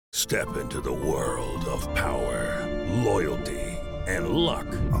Step into the world of power, loyalty, and luck.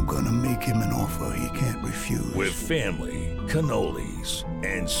 I'm gonna make him an offer he can't refuse. With family, cannolis,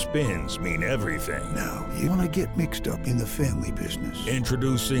 and spins mean everything. Now, you wanna get mixed up in the family business.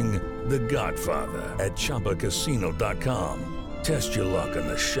 Introducing The Godfather at ChumbaCasino.com. Test your luck in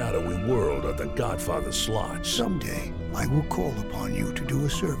the shadowy world of The Godfather slot. Someday, I will call upon you to do a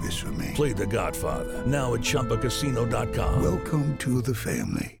service for me. Play The Godfather, now at ChumbaCasino.com. Welcome to the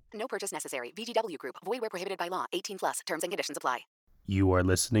family. No purchase necessary. VGW Group. Void where prohibited by law. 18+. Terms and conditions apply. You are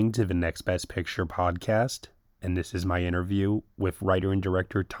listening to the Next Best Picture podcast, and this is my interview with writer and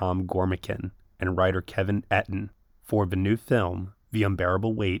director Tom Gormican and writer Kevin Etten for the new film, The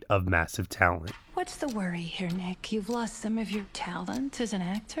Unbearable Weight of Massive Talent. What's the worry here, Nick? You've lost some of your talent as an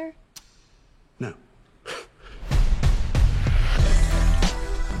actor? No.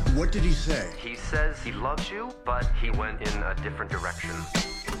 What did he say? He says he loves you, but he went in a different direction.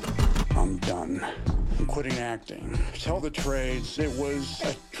 I'm done. I'm quitting acting. Tell the trades, it was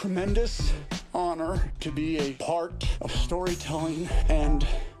a tremendous honor to be a part of storytelling and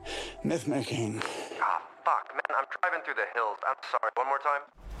myth-making. Ah, fuck, man, I'm driving through the hills. I'm sorry. One more time.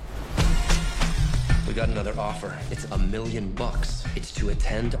 We got another offer. It's $1 million. It's to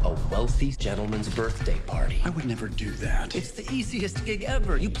attend a wealthy gentleman's birthday party. I would never do that. It's the easiest gig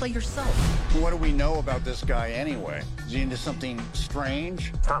ever. You play yourself. What do we know about this guy anyway? Is he into something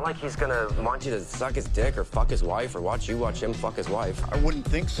strange? It's not like he's gonna want you to suck his dick or fuck his wife or watch you watch him fuck his wife. I wouldn't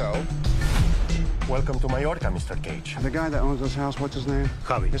think so. Welcome to Mallorca, Mr. Cage. The guy that owns this house, what's his name?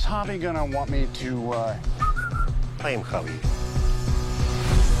 Javi. Is Javi gonna want me to, I am Javi.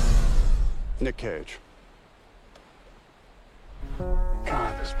 Nick Cage.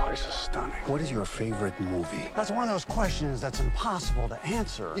 God, this place is stunning. What is your favorite movie? That's one of those questions that's impossible to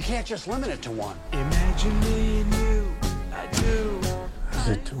answer. You can't just limit it to one. Imagine me and you, I do. Is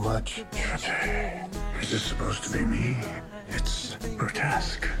it too much? Is this supposed to be me? It's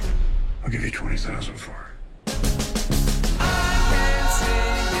grotesque. I'll give you 20,000 for it.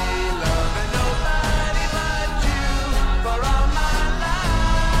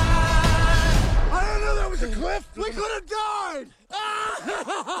 A cliff? We could have died!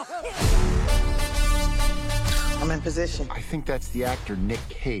 I'm in position. I think that's the actor Nick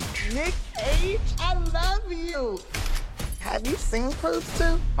Cage. Nick Cage? I love you. Have you seen Croods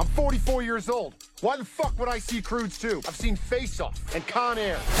 2? I'm 44 years old. Why the fuck would I see Croods 2? I've seen Face Off and Con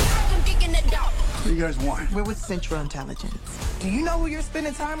Air. What do you guys want? We're with Central Intelligence. Do you know who you're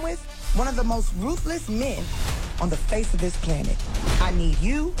spending time with? One of the most ruthless men on the face of this planet. I need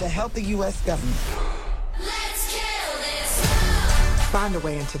you to help the U.S. government. Let's kill this love. Find a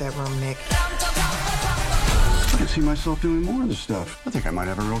way into that room, Nick. I can see myself doing more of this stuff. I think I might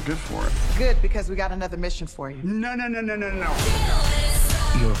have a real gift for it. Good, because we got another mission for you. No.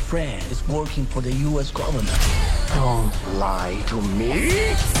 Your friend is working for the U.S. government. Don't lie to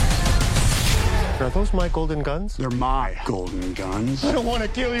me. Are those my golden guns? They're my golden guns. I don't want to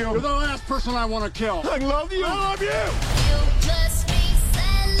kill you. You're the last person I want to kill. I love you. I love you.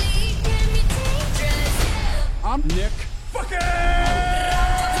 I'm Nick fucking.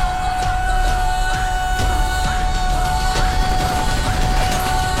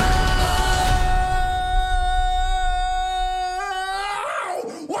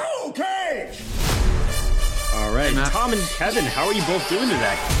 Whoa, Cage! All right, Tom and Kevin, how are you both doing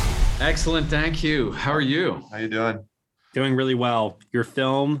today? Excellent, thank you. How are you? How you doing? Doing really well. Your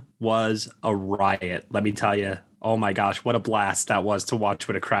film was a riot, let me tell you. Oh my gosh, what a blast that was to watch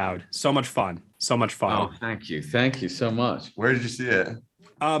with a crowd. So much fun. So much fun. Oh, thank you. Thank you so much. Where did you see it?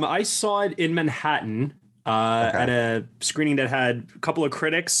 I saw it in Manhattan at a screening that had a couple of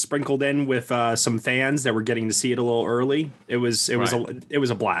critics sprinkled in with some fans that were getting to see it a little early. It was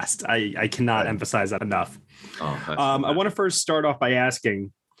a blast. I cannot emphasize that enough. Oh, I want to first start off by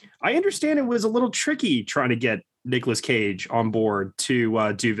asking, I understand it was a little tricky trying to get Nicolas Cage on board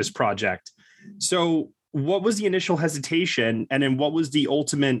to do this project. So what was the initial hesitation? And then what was the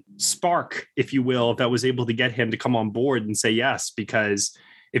ultimate spark, if you will, that was able to get him to come on board and say yes? Because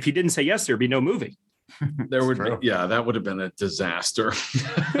if he didn't say yes, there'd be no movie. There would be, that would have been a disaster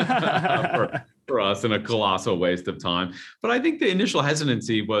for us and a colossal waste of time. But I think the initial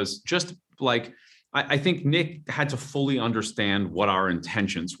hesitancy was just like, I think Nick had to fully understand what our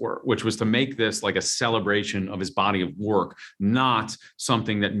intentions were, which was to make this like a celebration of his body of work, not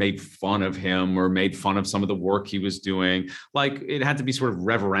something that made fun of him or made fun of some of the work he was doing. Like it had to be sort of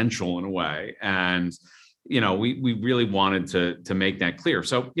reverential in a way. And we really wanted to make that clear.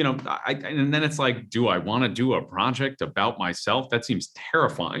 So, and then it's like, do I want to do a project about myself? That seems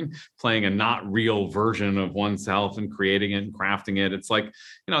terrifying, playing a not real version of oneself and creating it and crafting it. It's like,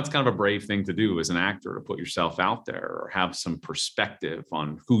 it's kind of a brave thing to do as an actor, to put yourself out there or have some perspective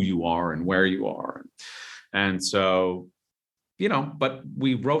on who you are and where you are. And so, but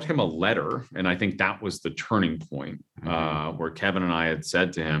we wrote him a letter, and I think that was the turning point, where Kevin and I had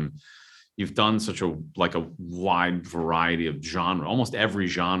said to him, you've done such a wide variety of genre, almost every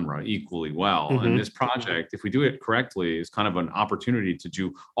genre equally well. Mm-hmm. And this project, if we do it correctly, is kind of an opportunity to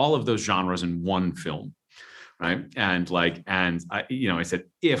do all of those genres in one film. Right. And I said,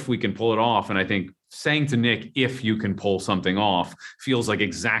 if we can pull it off. And I think saying to Nick, if you can pull something off, feels like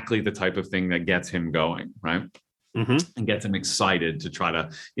exactly the type of thing that gets him going. Right. Mm-hmm. And gets him excited to try to,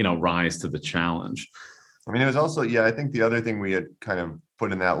 rise to the challenge. I mean, it was also, I think the other thing we had kind of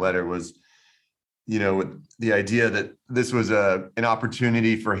put in that letter was, with the idea that this was an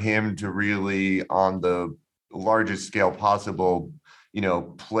opportunity for him to really, on the largest scale possible,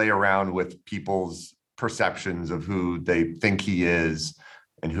 play around with people's perceptions of who they think he is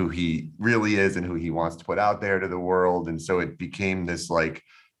and who he really is and who he wants to put out there to the world. And so it became this I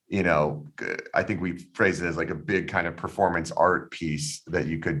think we phrased it as like a big kind of performance art piece that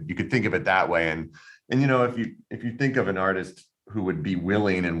you could think of it that way. And if you think of an artist who would be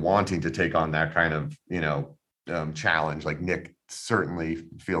willing and wanting to take on that kind of, challenge, like Nick certainly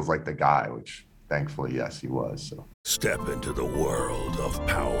feels like the guy, which thankfully, yes, he was. So step into the world of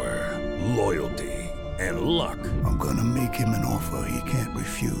power, loyalty, and luck. I'm gonna make him an offer he can't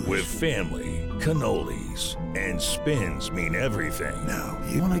refuse. With family, cannolis, and spins mean everything. Now,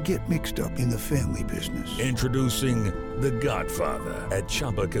 you wanna get mixed up in the family business. Introducing The Godfather at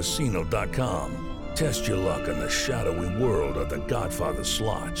ChumbaCasino.com. Test your luck in the shadowy world of The Godfather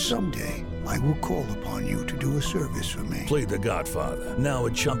slot. Someday, I will call upon you to do a service for me. Play The Godfather, now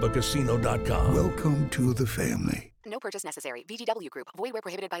at ChumbaCasino.com. Welcome to the family. No purchase necessary. VGW Group. Void where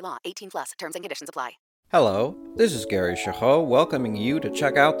prohibited by law. 18+. Terms and conditions apply. Hello, this is Gary Chahot welcoming you to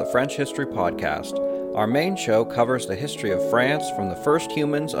check out the French History Podcast. Our main show covers the history of France from the first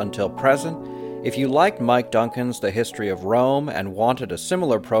humans until present. If you liked Mike Duncan's The History of Rome and wanted a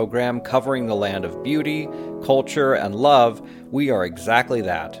similar program covering the land of beauty, culture, and love, we are exactly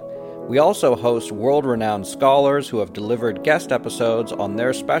that. We also host world-renowned scholars who have delivered guest episodes on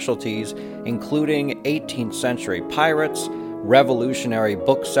their specialties, including 18th century pirates, revolutionary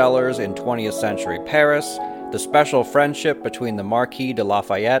booksellers in 20th century Paris, the special friendship between the Marquis de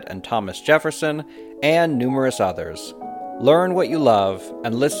Lafayette and Thomas Jefferson, and numerous others. Learn what you love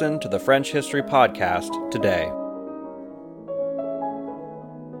and listen to the French History Podcast today.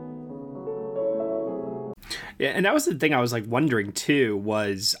 Yeah, and that was the thing I was wondering too,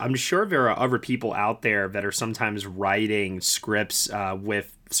 was I'm sure there are other people out there that are sometimes writing scripts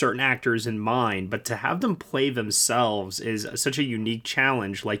with certain actors in mind, but to have them play themselves is such a unique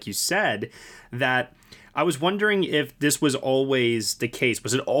challenge, like you said, that I was wondering if this was always the case.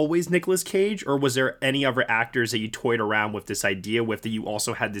 Was it always Nicolas Cage, or was there any other actors that you toyed around with this idea with that you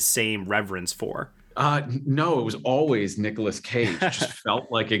also had the same reverence for? No, it was always Nicolas Cage. It just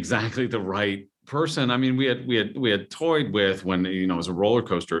felt like exactly the right person. I mean, we had toyed with, when it was a roller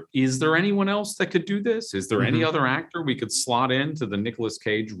coaster, is there anyone else that could do this? Is there any other actor we could slot into the Nicolas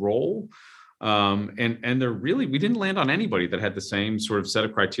Cage role? And there really, we didn't land on anybody that had the same sort of set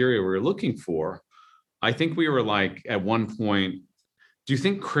of criteria we were looking for. I think we were at one point, do you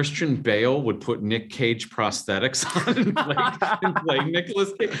think Christian Bale would put Nick Cage prosthetics on and play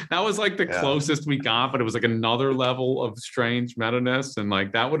Nicolas Cage? That was the closest we got, but it was another level of strange meta-ness, and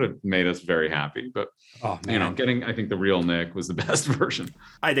that would have made us very happy. But getting, I think, the real Nick was the best version.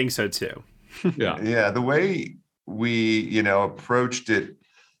 I think so too. Yeah. The way we, approached it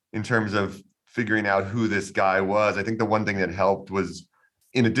in terms of figuring out who this guy was, I think the one thing that helped was,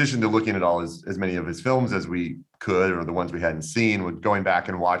 in addition to looking at as many of his films as we could, or the ones we hadn't seen, with going back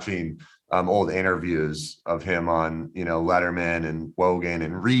and watching old interviews of him on, Letterman and Wogan,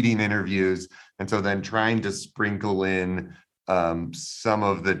 and reading interviews. And so then trying to sprinkle in some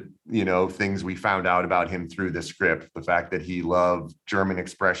of the, things we found out about him through the script, the fact that he loved German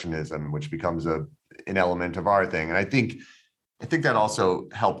expressionism, which becomes an element of our thing. And I think that also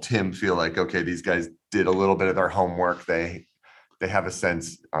helped him feel like, okay, these guys did a little bit of their homework. They have a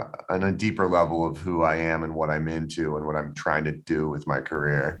sense on a deeper level of who I am and what I'm into and what I'm trying to do with my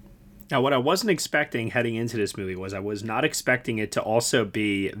career. Now, what I wasn't expecting heading into this movie was I was not expecting it to also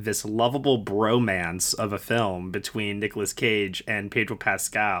be this lovable bromance of a film between Nicolas Cage and Pedro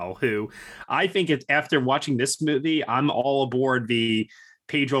Pascal, who I think after watching this movie, I'm all aboard the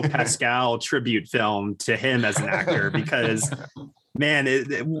Pedro Pascal tribute film to him as an actor, because man,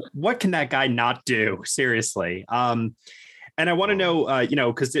 what can that guy not do? Seriously. And I want to know,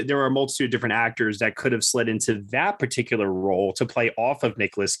 because there are a multitude of different actors that could have slid into that particular role to play off of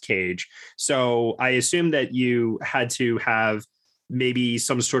Nicolas Cage. So I assume that you had to have maybe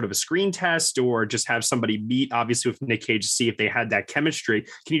some sort of a screen test or just have somebody meet, obviously, with Nick Cage to see if they had that chemistry.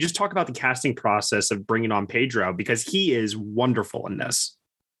 Can you just talk about the casting process of bringing on Pedro? Because he is wonderful in this.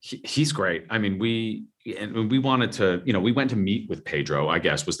 He's great. I mean, we wanted to, we went to meet with Pedro, I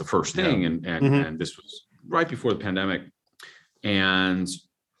guess, was the first thing. And this was right before the pandemic. And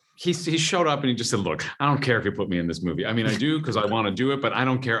he showed up and he just said, look, I don't care if you put me in this movie. I mean, I do because I want to do it, but I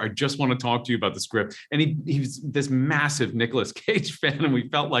don't care. I just want to talk to you about the script. And he's this massive Nicolas Cage fan. And we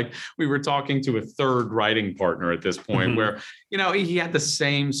felt like we were talking to a third writing partner at this point where, he had the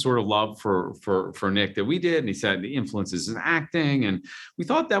same sort of love for Nick that we did. And he said the influences in acting. And we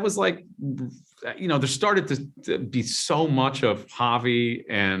thought that was like, there started to be so much of Javi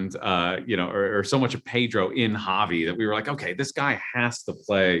and, or so much of Pedro in Javi that we were like, okay, this guy has to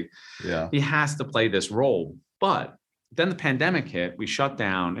play. Yeah, he has to play this role. But then the pandemic hit, we shut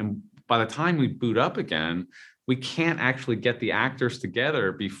down. And by the time we boot up again, we can't actually get the actors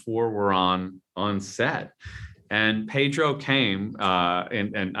together before we're on set. And Pedro came,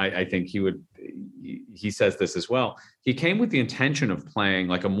 and I think he says this as well. He came with the intention of playing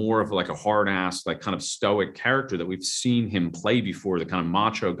like a more of like a hard ass, like kind of stoic character that we've seen him play before, the kind of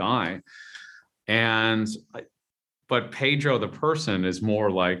macho guy. But Pedro, the person, is more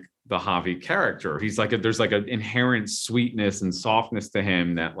like the Javi character. He's like, there's like an inherent sweetness and softness to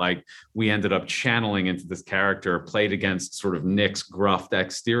him that like we ended up channeling into this character, played against sort of Nick's gruff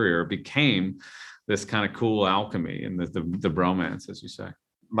exterior, became this kind of cool alchemy and the bromance, as you say.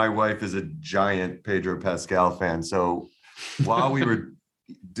 My wife is a giant Pedro Pascal fan. So while we were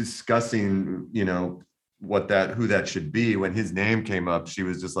discussing, who that should be, when his name came up, she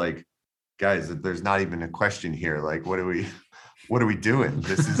was just like, guys, there's not even a question here. Like, what are we doing?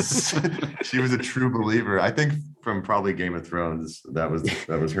 This is, she was a true believer. I think from probably Game of Thrones, that was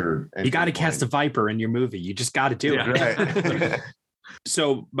her. You got to cast a Viper in your movie. You just got to do it. Right.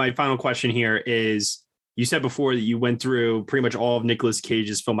 So my final question here is, you said before that you went through pretty much all of Nicolas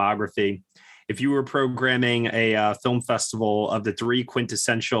Cage's filmography. If you were programming a film festival of the 3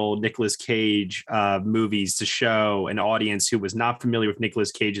 quintessential Nicolas Cage movies to show an audience who was not familiar with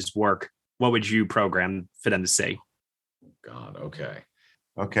Nicolas Cage's work, what would you program for them to see? God, okay.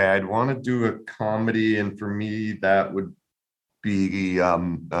 I'd want to do a comedy, and for me, that would be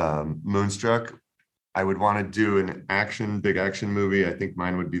Moonstruck. I would want to do an big action movie. I think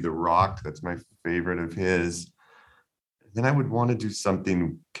mine would be The Rock. That's my favorite of his. Then I would want to do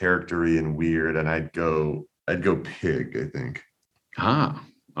something character-y and weird, and I'd go Pig, I think.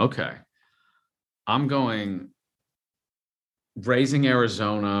 Okay. I'm going Raising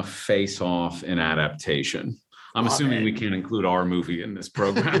Arizona, Face Off, and Adaptation. I'm assuming we can't include our movie in this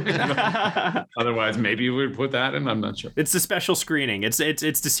program. Otherwise, maybe we would put that in. I'm not sure. It's the special screening. It's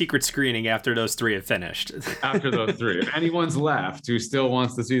the secret screening after those 3 have finished. After those 3. If anyone's left who still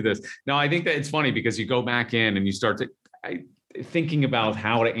wants to see this. No, I think that it's funny because you go back in and you start thinking about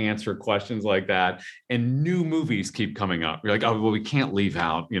how to answer questions like that, and new movies keep coming up. You're like, oh, well, we can't leave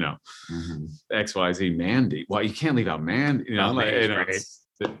out, XYZ Mandy. Well, you can't leave out Mandy.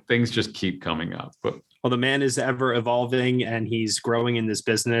 Things just keep coming up. But well, the man is ever evolving and he's growing in this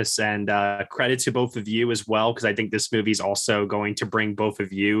business, and credit to both of you as well, because I think this movie is also going to bring both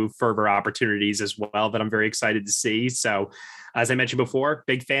of you further opportunities as well that I'm very excited to see. So as I mentioned before,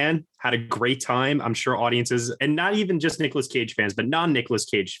 big fan, had a great time. I'm sure audiences, and not even just Nicolas Cage fans, but non-Nicolas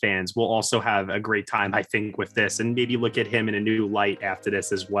Cage fans will also have a great time, I think, with this, and maybe look at him in a new light after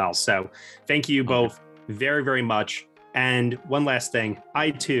this as well. So thank you both very, very much. And one last thing,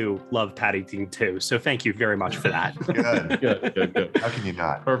 I too love Paddington 2. So thank you very much for that. Good. How can you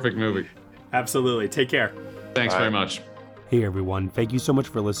not? Perfect movie. Absolutely. Take care. Thanks very much. Hey everyone, thank you so much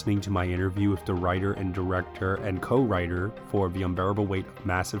for listening to my interview with the writer and director and co-writer for The Unbearable Weight of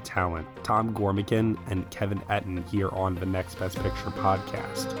Massive Talent, Tom Gormican and Kevin Etten, here on the Next Best Picture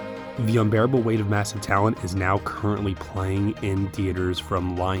podcast. The Unbearable Weight of Massive Talent is now currently playing in theaters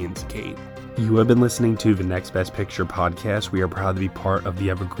from Lionsgate. You have been listening to the Next Best Picture podcast. We are proud to be part of the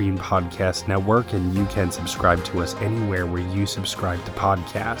Evergreen Podcast Network, and you can subscribe to us anywhere where you subscribe to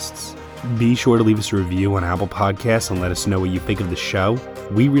podcasts. Be sure to leave us a review on Apple Podcasts and let us know what you think of the show.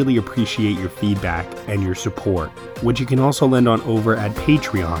 We really appreciate your feedback and your support, which you can also lend on over at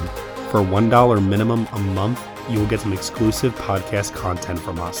Patreon. For $1 minimum a month, you will get some exclusive podcast content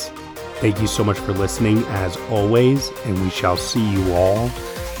from us. Thank you so much for listening, as always, and we shall see you all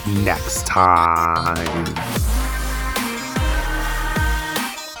next time.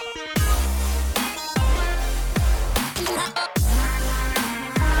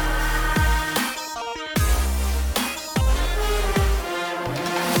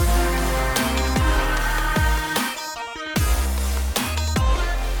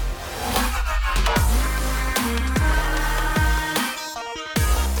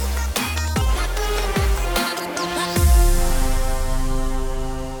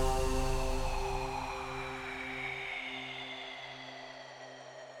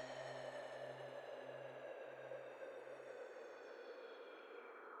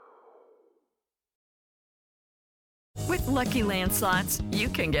 With Lucky Land Slots, you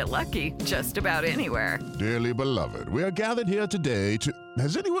can get lucky just about anywhere. Dearly beloved, we are gathered here today to...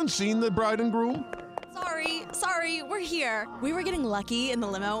 Has anyone seen the bride and groom? Sorry, we're here. We were getting lucky in the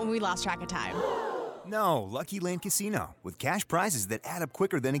limo and we lost track of time. No, Lucky Land Casino, with cash prizes that add up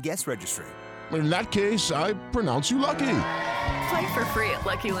quicker than a guest registry. In that case, I pronounce you lucky. Play for free at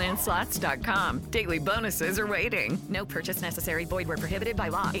LuckyLandSlots.com. Daily bonuses are waiting. No purchase necessary. Void where prohibited by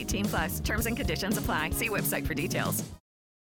law. 18+. Terms and conditions apply. See website for details.